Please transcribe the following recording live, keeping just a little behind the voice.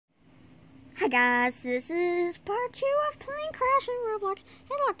Hi guys, this is part 2 of playing Crash in Roblox.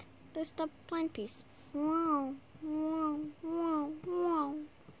 Hey look, there's the plane piece. Wow, wow, wow, wow.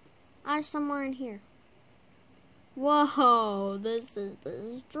 Somewhere in here. Whoa, this is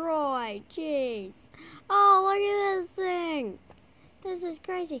destroyed, jeez. Oh, look at this thing. This is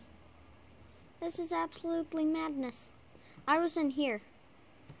crazy. This is absolutely madness. I was in here.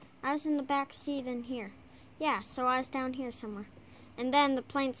 I was in the back seat in here. Yeah, so I was down here somewhere. And then the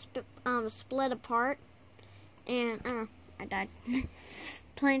plane split apart. And, I died.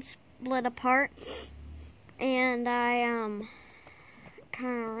 Plane split apart. And I,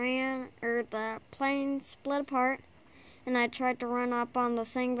 kind of ran, or the plane split apart. And I tried to run up on the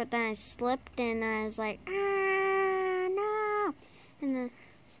thing, but then I slipped and I was like, no. And then,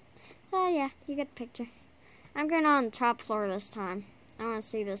 so yeah, you get the picture. I'm going on the top floor this time. I want to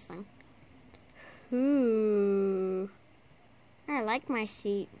see this thing. Ooh. I like my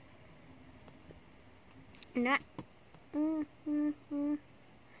seat. Not. Oh,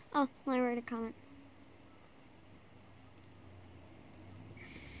 let me write a comment.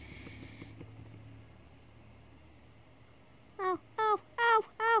 Oh.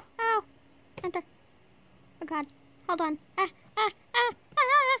 Enter. Oh God. Hold on.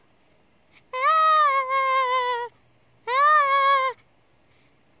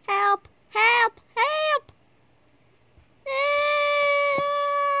 Help.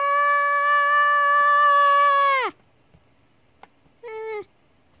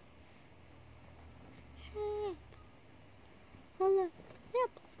 Hold on.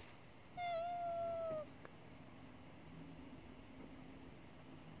 Help.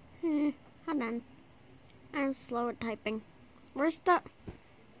 Hold on. I'm slow at typing. Where's the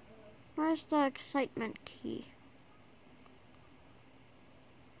excitement key?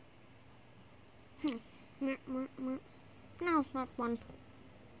 No, not one.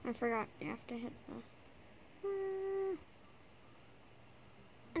 I forgot. You have to hit the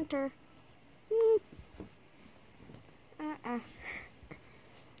enter.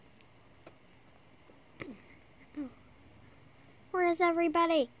 Where is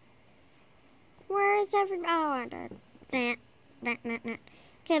everybody? Oh, I died. Okay,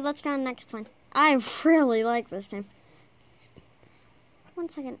 let's go on the next plane. I really like this game. 1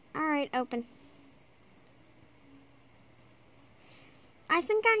 second. Alright, open. I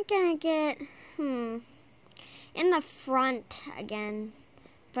think I'm gonna get, in the front again.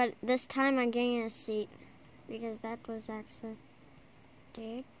 But this time I'm getting a seat. Because that was actually...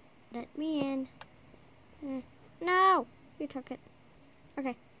 Dude, let me in. No! You took it.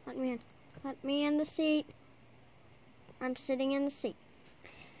 Okay, let me in. Let me in the seat. I'm sitting in the seat.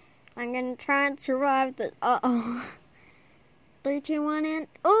 I'm gonna try and survive this. Uh-oh. 3, 2, 1, in.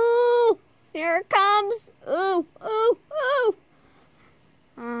 Ooh! Here it comes! Ooh!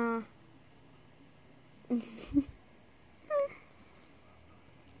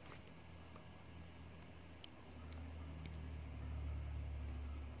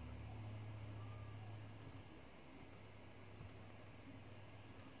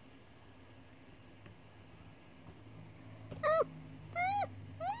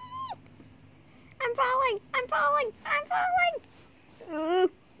 I'm falling!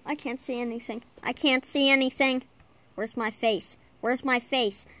 I can't see anything. Where's my face?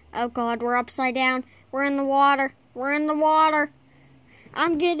 Oh God, we're upside down. We're in the water.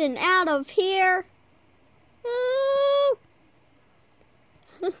 I'm getting out of here. Ooh.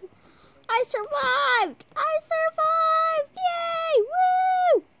 I survived! Yay!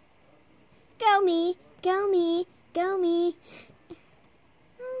 Woo! Go me!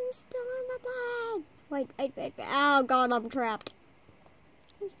 I'm still on the plane. Wait. Oh God, I'm trapped.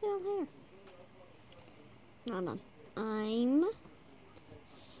 I'm still here. Hold on. I'm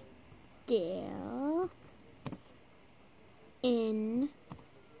still in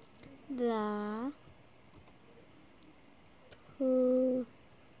the plane.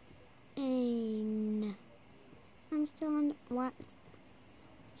 I'm still on the what?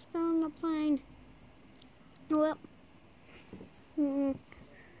 Still on the plane. Well. Yeah.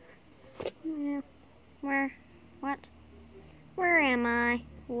 Where? What? Where am I?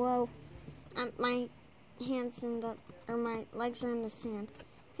 Whoa. My hands my legs are in the sand.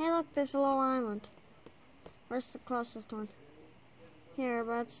 Hey look, there's a little island. Where's the closest one? Here,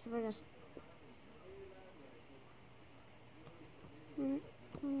 but it's the biggest.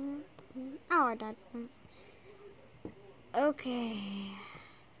 Oh, I died. Okay.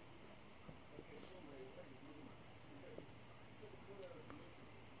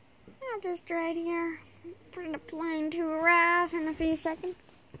 I'm just right here. Putting the plane to arrive in a few seconds.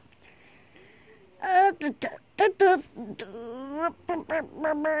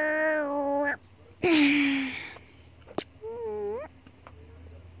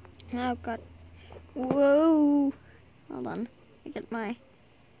 Oh god. Whoa. Hold on. I get my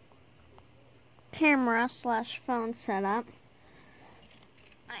camera / phone set up.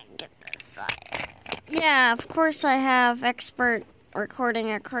 I get this side. Yeah, of course I have expert recording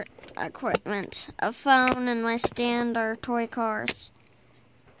equipment. A phone and my stand are toy cars.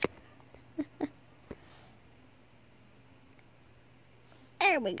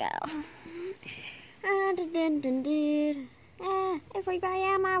 There we go. Everybody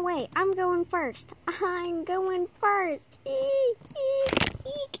out of my way. I'm going first. I'm going first.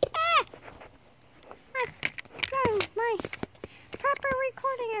 My proper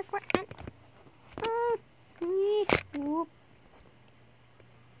recording equipment. Whoop.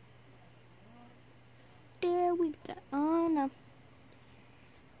 There we go. Oh no.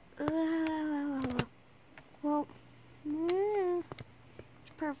 Well, yeah. It's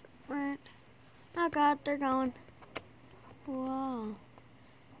perfect, right? Oh god, they're going. Whoa.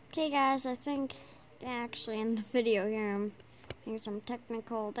 Okay guys, I think actually in the video here I'm having some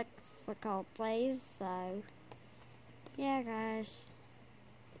technical difficulties, so yeah guys.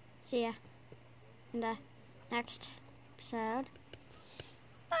 See ya in the next episode.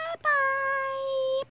 Bye bye.